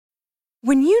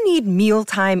When you need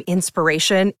mealtime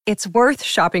inspiration, it's worth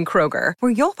shopping Kroger,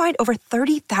 where you'll find over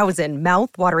 30,000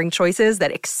 mouth-watering choices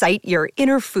that excite your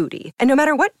inner foodie. And no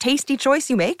matter what tasty choice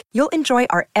you make, you'll enjoy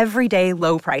our everyday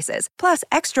low prices, plus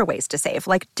extra ways to save,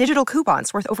 like digital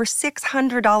coupons worth over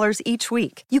 $600 each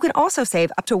week. You can also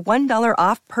save up to $1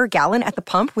 off per gallon at the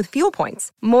pump with fuel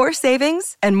points. More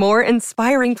savings and more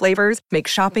inspiring flavors make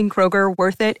shopping Kroger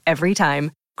worth it every time.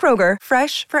 Kroger,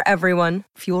 fresh for everyone.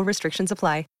 Fuel restrictions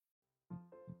apply.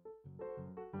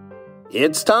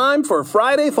 It's time for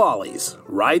Friday Follies,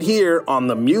 right here on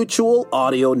the Mutual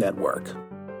Audio Network.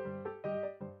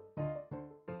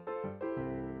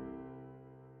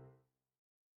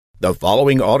 The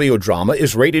following audio drama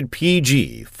is rated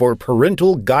PG for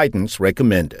parental guidance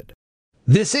recommended.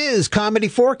 This is Comedy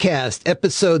Forecast,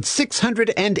 episode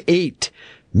 608,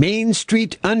 Main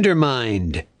Street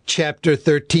Undermined, Chapter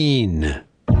 13.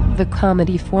 The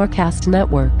Comedy Forecast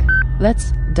Network.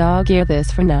 Let's dog-ear this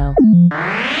for now.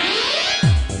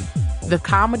 The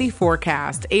Comedy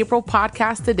Forecast April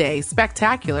Podcast Today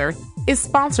Spectacular is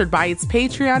sponsored by its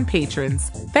Patreon patrons.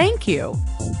 Thank you.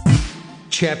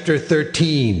 Chapter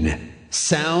 13.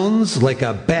 Sounds like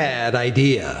a bad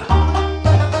idea.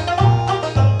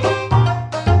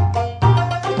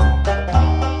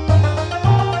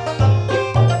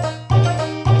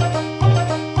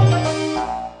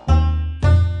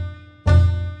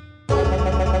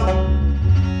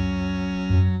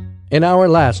 In our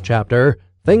last chapter,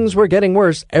 things were getting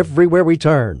worse everywhere we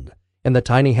turned. In the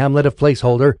tiny hamlet of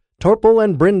Placeholder, Torpal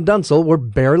and Bryn Dunsel were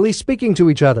barely speaking to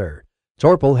each other.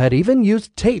 Torpal had even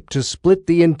used tape to split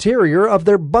the interior of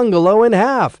their bungalow in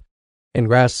half. In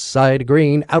Grassside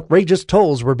Green, outrageous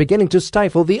tolls were beginning to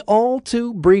stifle the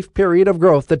all-too-brief period of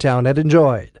growth the town had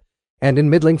enjoyed. And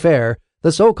in Middling Fair,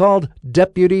 the so-called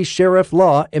deputy sheriff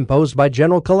law imposed by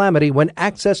General Calamity when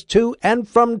access to and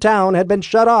from town had been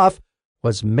shut off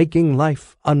was making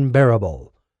life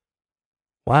unbearable.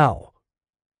 Wow.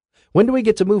 When do we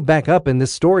get to move back up in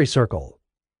this story circle?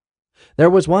 There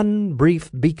was one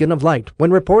brief beacon of light when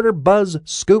reporter Buzz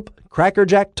Scoop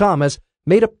Crackerjack Thomas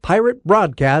made a pirate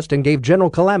broadcast and gave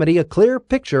General Calamity a clear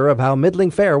picture of how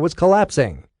Middling Fair was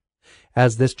collapsing.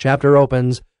 As this chapter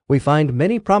opens, we find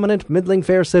many prominent Middling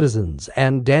Fair citizens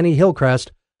and Danny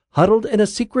Hillcrest huddled in a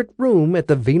secret room at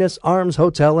the Venus Arms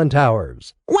Hotel and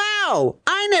Towers. Wow!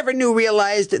 I never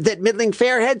realized that Middling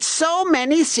Fair had so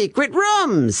many secret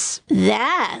rooms.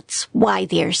 That's why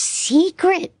they're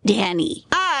secret, Danny.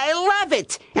 I love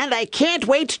it, and I can't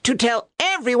wait to tell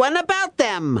everyone about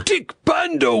them. Dick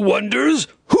Bando wonders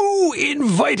who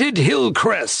invited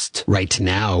Hillcrest. Right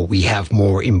now, we have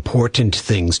more important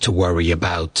things to worry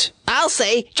about. I'll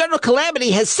say General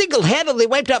Calamity has single-handedly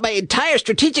wiped out my entire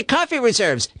strategic coffee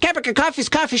reserves. Caprica Coffee's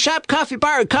coffee shop, coffee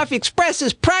bar, and Coffee Express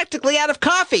is practically out of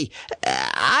coffee.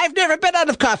 I've never been out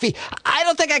of coffee. I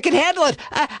don't think I can handle it.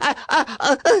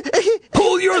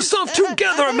 Pull yourself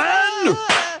together, man!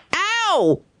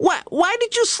 Ow! Why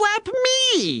did you slap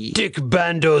me? Dick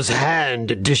Bando's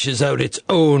hand dishes out its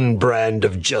own brand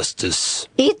of justice.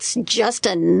 It's just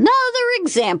another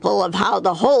example of how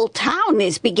the whole town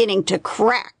is beginning to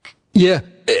crack. Yeah,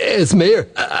 as mayor,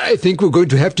 I think we're going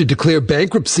to have to declare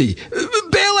bankruptcy.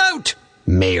 Bail out!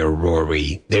 Mayor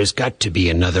Rory, there's got to be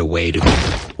another way to...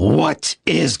 What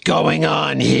is going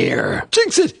on here?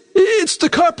 Jinx it! It's the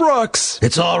Cop Rocks!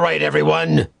 It's all right,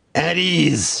 everyone. At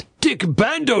ease. Dick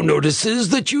Bando notices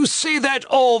that you say that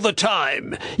all the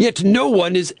time, yet no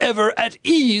one is ever at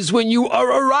ease when you are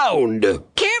around.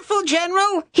 Careful,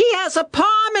 General. He has a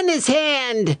palm in his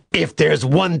hand. If there's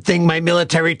one thing my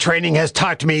military training has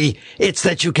taught me, it's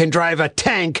that you can drive a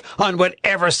tank on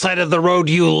whatever side of the road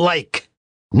you like.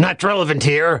 Not relevant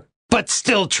here, but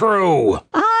still true.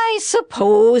 I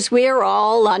suppose we're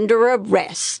all under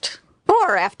arrest.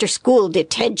 Or after-school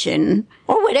detention,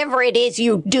 or whatever it is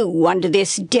you do under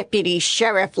this deputy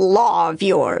sheriff law of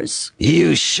yours.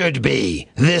 You should be.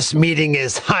 This meeting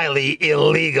is highly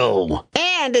illegal.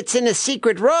 And it's in a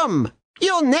secret room.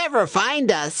 You'll never find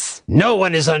us. No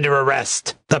one is under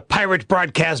arrest. The pirate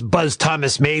broadcast Buzz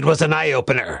Thomas made was an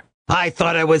eye-opener. I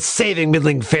thought I was saving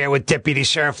Middling Fair with Deputy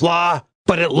Sheriff Law,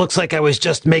 but it looks like I was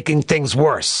just making things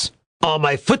worse. All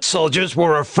my foot soldiers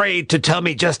were afraid to tell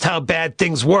me just how bad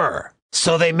things were.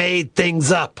 So they made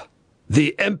things up.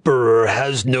 The Emperor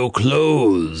has no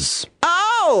clothes.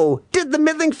 Oh! Did the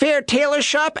Middling Fair tailor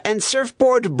shop and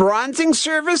surfboard bronzing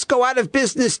service go out of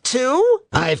business too?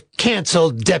 I've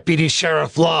canceled Deputy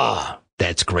Sheriff Law.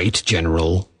 That's great,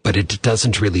 General, but it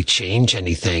doesn't really change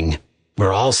anything.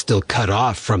 We're all still cut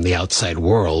off from the outside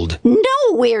world. No,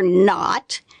 we're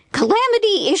not.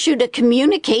 Calamity issued a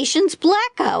communications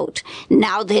blackout.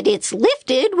 Now that it's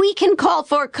lifted, we can call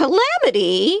for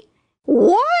Calamity.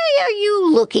 Why are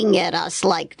you looking at us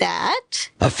like that?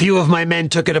 A few of my men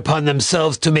took it upon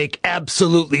themselves to make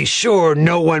absolutely sure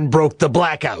no one broke the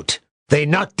blackout. They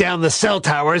knocked down the cell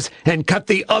towers and cut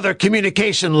the other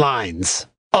communication lines.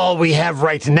 All we have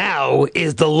right now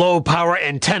is the low-power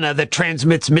antenna that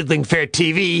transmits Middling Fair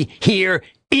TV here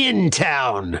in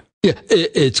town. Yeah,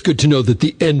 it's good to know that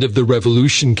the end of the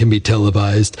revolution can be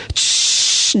televised.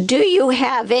 Shh! Do you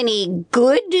have any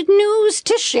good news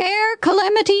to share,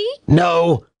 Calamity?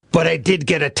 No, but I did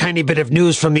get a tiny bit of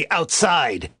news from the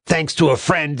outside, thanks to a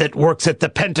friend that works at the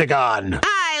Pentagon.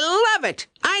 I love it.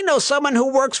 I know someone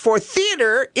who works for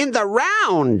Theater in the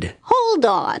Round. Hold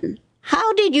on.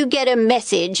 How did you get a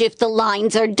message if the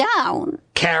lines are down?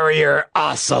 Carrier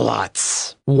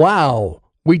ocelots. Wow.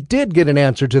 We did get an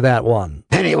answer to that one.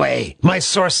 Anyway, my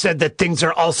source said that things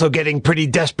are also getting pretty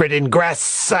desperate in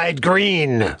Grass-Side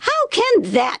Green. How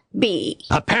can that be?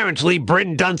 Apparently,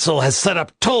 Bryn Dunsel has set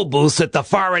up toll booths at the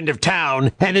far end of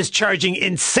town and is charging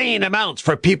insane amounts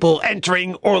for people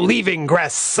entering or leaving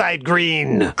Grass-Side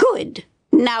Green. Good.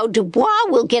 Now Dubois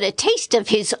will get a taste of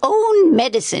his own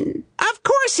medicine. Of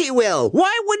course he will.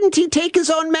 Why wouldn't he take his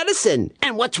own medicine?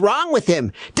 And what's wrong with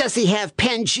him? Does he have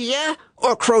Pangea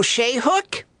or crochet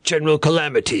hook? General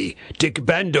Calamity, Dick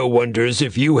Bando wonders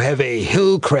if you have a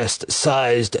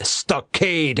Hillcrest-sized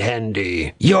stockade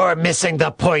handy. You're missing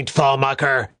the point,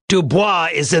 Fallmacher. Dubois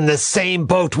is in the same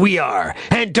boat we are,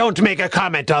 and don't make a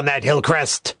comment on that,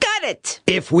 Hillcrest. Got it!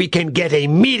 If we can get a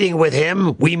meeting with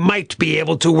him, we might be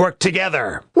able to work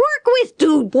together. Work with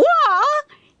Dubois?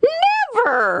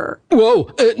 Never!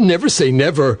 Whoa, never say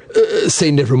never.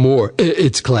 Say nevermore.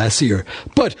 It's classier.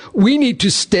 But we need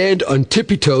to stand on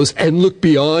tippy toes and look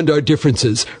beyond our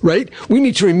differences, right? We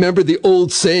need to remember the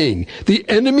old saying, the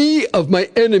enemy of my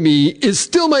enemy is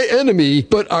still my enemy,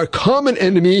 but our common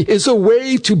enemy is a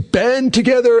way to band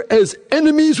together as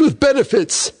enemies with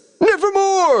benefits.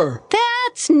 Nevermore!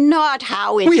 That's not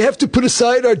how it... We have to put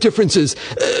aside our differences.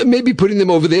 Maybe putting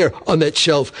them over there on that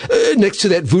shelf, next to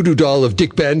that voodoo doll of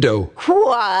Dick Bando.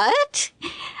 What?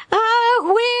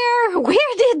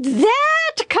 Where did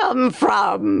that come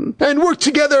from? And work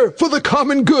together for the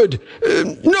common good.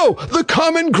 No, the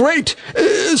common great.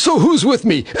 So who's with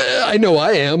me? I know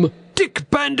I am. Dick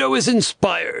Bando is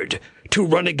inspired to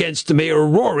run against Mayor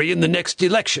Rory in the next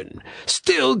election.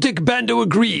 Still, Dick Bando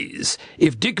agrees.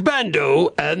 If Dick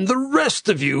Bando and the rest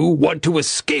of you want to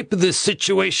escape this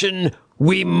situation,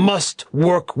 we must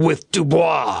work with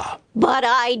Dubois. But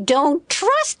I don't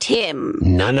trust him.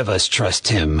 None of us trust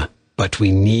him, but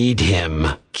we need him.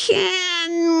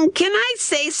 Can I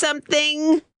say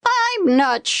something? I'm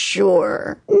not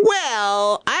sure.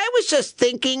 Well, I was just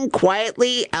thinking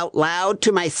quietly out loud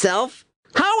to myself.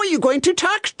 How are you going to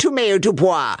talk to Mayor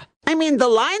Dubois? I mean, the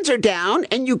lines are down,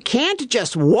 and you can't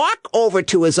just walk over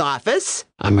to his office.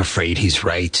 I'm afraid he's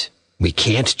right. We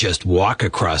can't just walk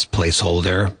across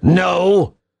Placeholder.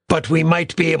 No, but we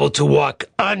might be able to walk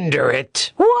under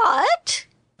it. What?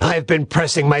 I've been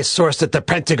pressing my source at the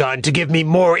Pentagon to give me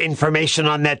more information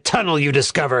on that tunnel you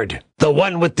discovered. The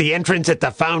one with the entrance at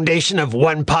the foundation of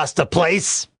One Pasta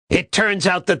Place. It turns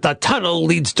out that the tunnel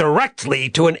leads directly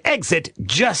to an exit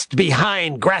just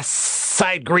behind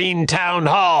Grass-Side Green Town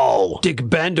Hall. Dick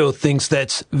Bando thinks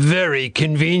that's very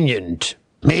convenient.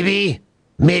 Maybe,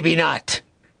 maybe not.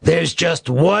 There's just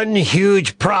one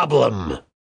huge problem.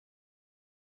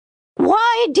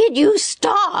 Why did you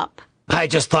stop? I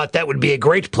just thought that would be a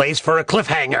great place for a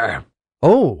cliffhanger.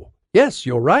 Oh, yes,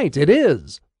 you're right, it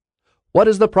is. What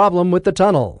is the problem with the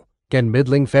tunnel? Can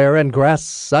Middling Fair and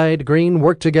Grass-Side Green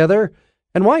work together?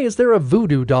 And why is there a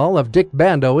voodoo doll of Dick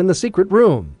Bando in the secret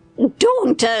room?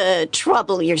 Don't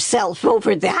trouble yourself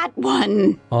over that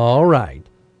one. All right.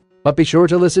 But be sure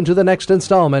to listen to the next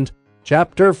installment,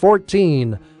 Chapter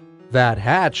 14, That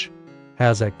Hatch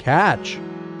Has a Catch.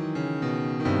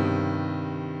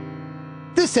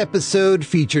 This episode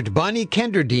featured Bonnie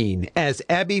Kenderdine as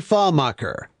Abby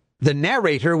Fallmacher. The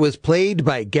narrator was played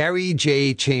by Gary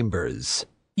J. Chambers.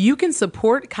 You can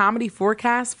support Comedy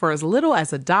Forecast for as little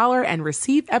as $1 and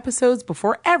receive episodes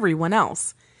before everyone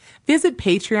else. Visit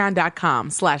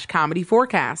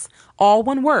patreon.com/comedyforecast, all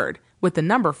one word, with the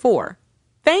number 4.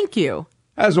 Thank you.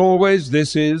 As always,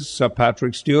 this is Sir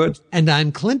Patrick Stewart. And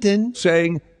I'm Clinton.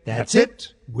 Saying, that's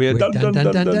it. We're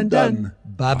done.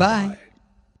 Bye-bye.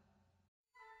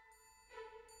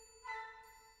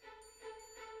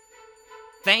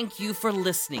 Thank you for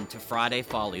listening to Friday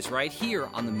Follies right here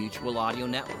on the Mutual Audio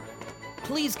Network.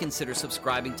 Please consider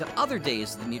subscribing to other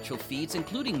days of the Mutual feeds,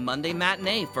 including Monday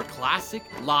Matinee for classic,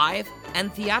 live,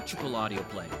 and theatrical audio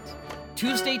plays.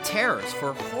 Tuesday Terrors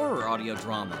for horror audio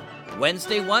drama.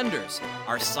 Wednesday Wonders,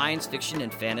 our science fiction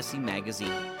and fantasy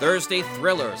magazine. Thursday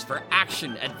Thrillers for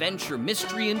action, adventure,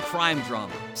 mystery, and crime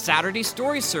drama. Saturday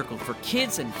Story Circle for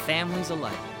kids and families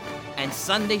alike. And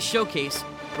Sunday Showcase,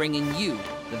 bringing you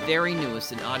the very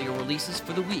newest in audio releases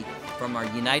for the week from our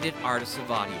United Artists of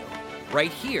Audio,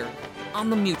 right here on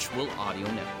the Mutual Audio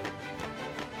Network.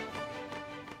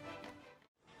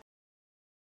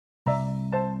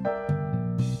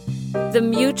 The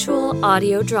Mutual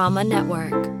Audio Drama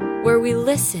Network, where we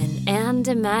listen and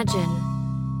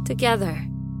imagine together.